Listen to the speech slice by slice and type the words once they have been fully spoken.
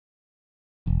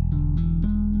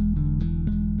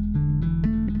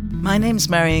My name's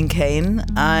Marion Kane.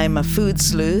 I'm a food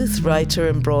sleuth, writer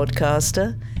and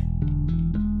broadcaster.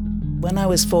 When I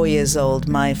was 4 years old,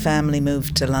 my family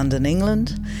moved to London,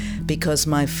 England, because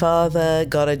my father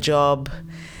got a job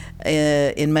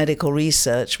in medical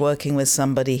research, working with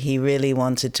somebody he really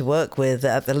wanted to work with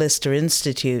at the Lister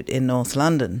Institute in North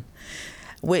London,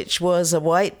 which was a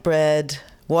white bread,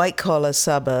 white-collar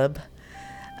suburb.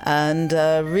 And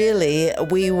really,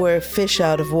 we were fish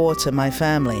out of water, my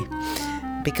family,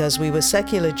 because we were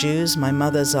secular Jews. My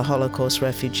mother's a Holocaust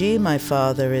refugee. My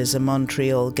father is a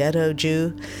Montreal ghetto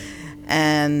Jew.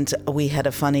 And we had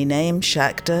a funny name,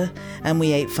 Shakhtar, and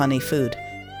we ate funny food.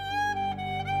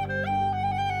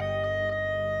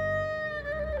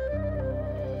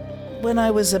 When I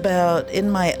was about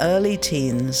in my early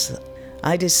teens,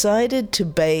 I decided to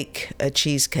bake a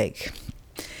cheesecake.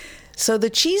 So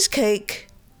the cheesecake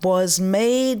was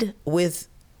made with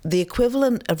the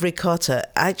equivalent of ricotta.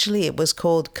 Actually, it was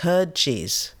called curd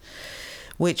cheese,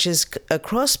 which is a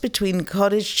cross between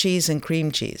cottage cheese and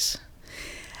cream cheese.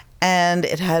 And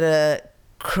it had a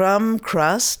crumb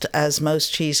crust, as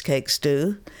most cheesecakes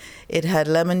do. It had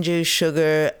lemon juice,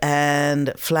 sugar,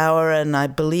 and flour, and I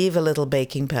believe a little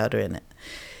baking powder in it.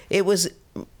 It was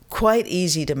quite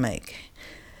easy to make.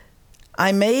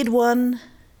 I made one,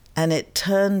 and it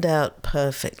turned out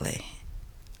perfectly.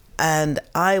 And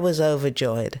I was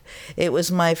overjoyed. It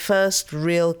was my first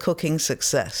real cooking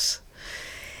success.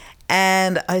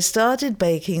 And I started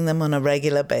baking them on a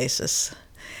regular basis.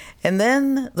 And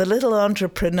then the little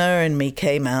entrepreneur in me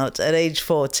came out at age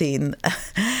 14,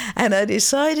 and I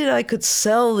decided I could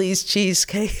sell these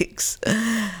cheesecakes.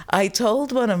 I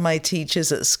told one of my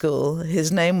teachers at school,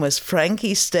 his name was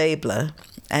Frankie Stabler,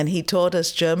 and he taught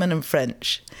us German and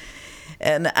French.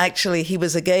 And actually, he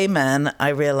was a gay man, I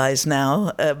realize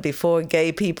now, before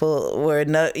gay people were,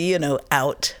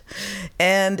 out.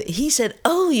 And he said,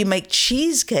 "Oh, you make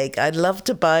cheesecake. I'd love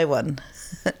to buy one."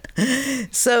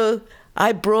 So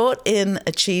I brought in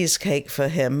a cheesecake for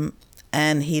him,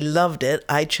 and he loved it.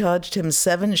 I charged him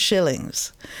 7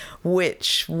 shillings,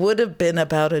 which would have been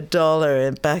about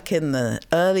 $1 back in the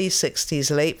early 60s,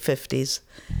 late 50s.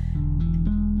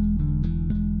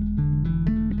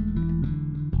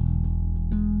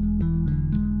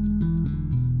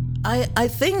 I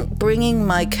think bringing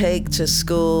my cake to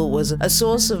school was a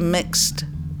source of mixed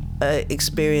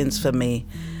experience for me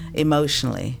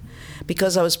emotionally,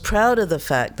 because I was proud of the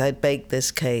fact I'd baked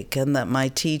this cake and that my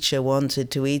teacher wanted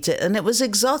to eat it. And it was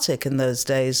exotic in those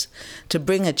days to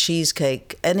bring a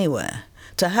cheesecake anywhere,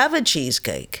 to have a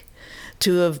cheesecake,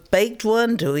 to have baked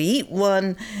one, to eat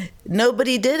one.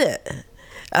 Nobody did it.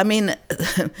 I mean,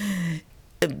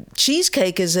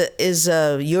 cheesecake is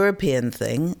a European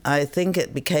thing. I think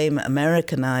it became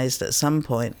Americanized at some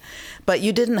point. But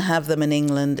you didn't have them in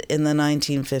England in the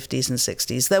 1950s and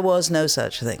 60s. There was no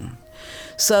such thing.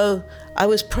 So I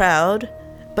was proud,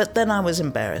 but then I was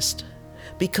embarrassed,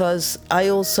 because I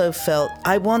also felt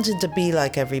I wanted to be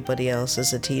like everybody else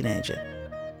as a teenager.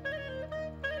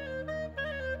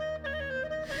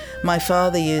 My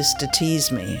father used to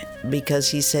tease me because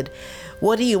he said,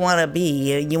 "What do you want to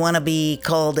be? You want to be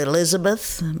called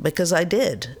Elizabeth?" Because I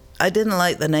did. I didn't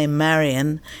like the name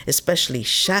Marion, especially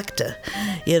Shakhtar.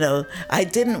 I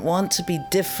didn't want to be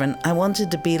different. I wanted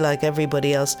to be like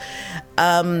everybody else.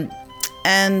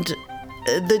 And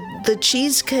the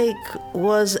cheesecake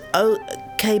was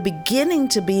beginning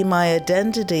to be my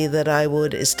identity that I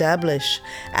would establish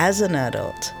as an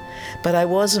adult. But I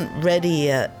wasn't ready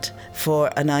yet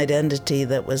for an identity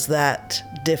that was that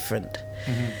different.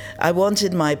 Mm-hmm. I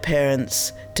wanted my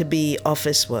parents to be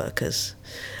office workers.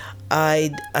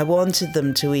 I wanted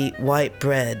them to eat white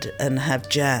bread and have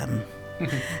jam.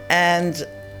 Mm-hmm. And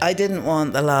I didn't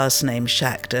want the last name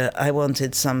Shakhtar. I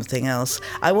wanted something else.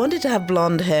 I wanted to have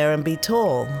blonde hair and be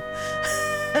tall.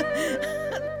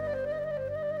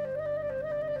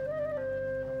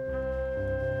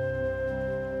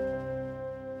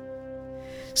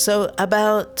 So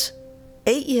about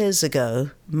 8 years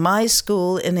ago, my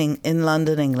school in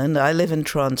London, England, I live in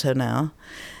Toronto now,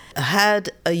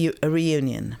 had a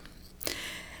reunion.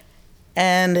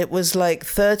 And it was like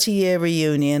 30-year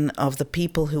reunion of the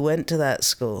people who went to that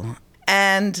school.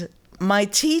 And my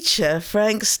teacher,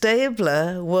 Frank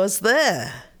Stabler, was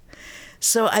there.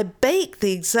 So I baked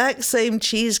the exact same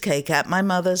cheesecake at my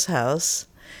mother's house.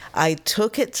 I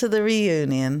took it to the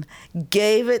reunion,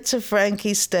 gave it to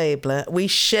Frankie Stabler. We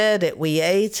shared it. We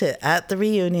ate it at the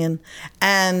reunion.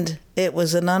 And it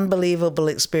was an unbelievable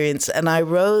experience. And I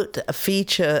wrote a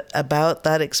feature about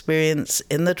that experience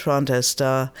in the Toronto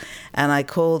Star. And I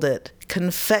called it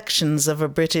Confections of a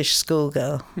British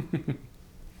Schoolgirl.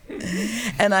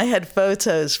 And I had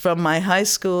photos from my high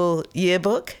school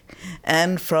yearbook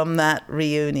and from that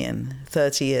reunion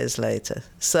 30 years later.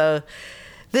 So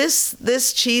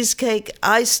this cheesecake,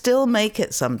 I still make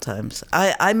it sometimes.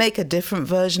 I make a different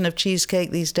version of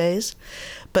cheesecake these days,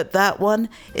 but that one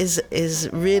is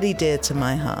really dear to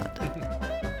my heart.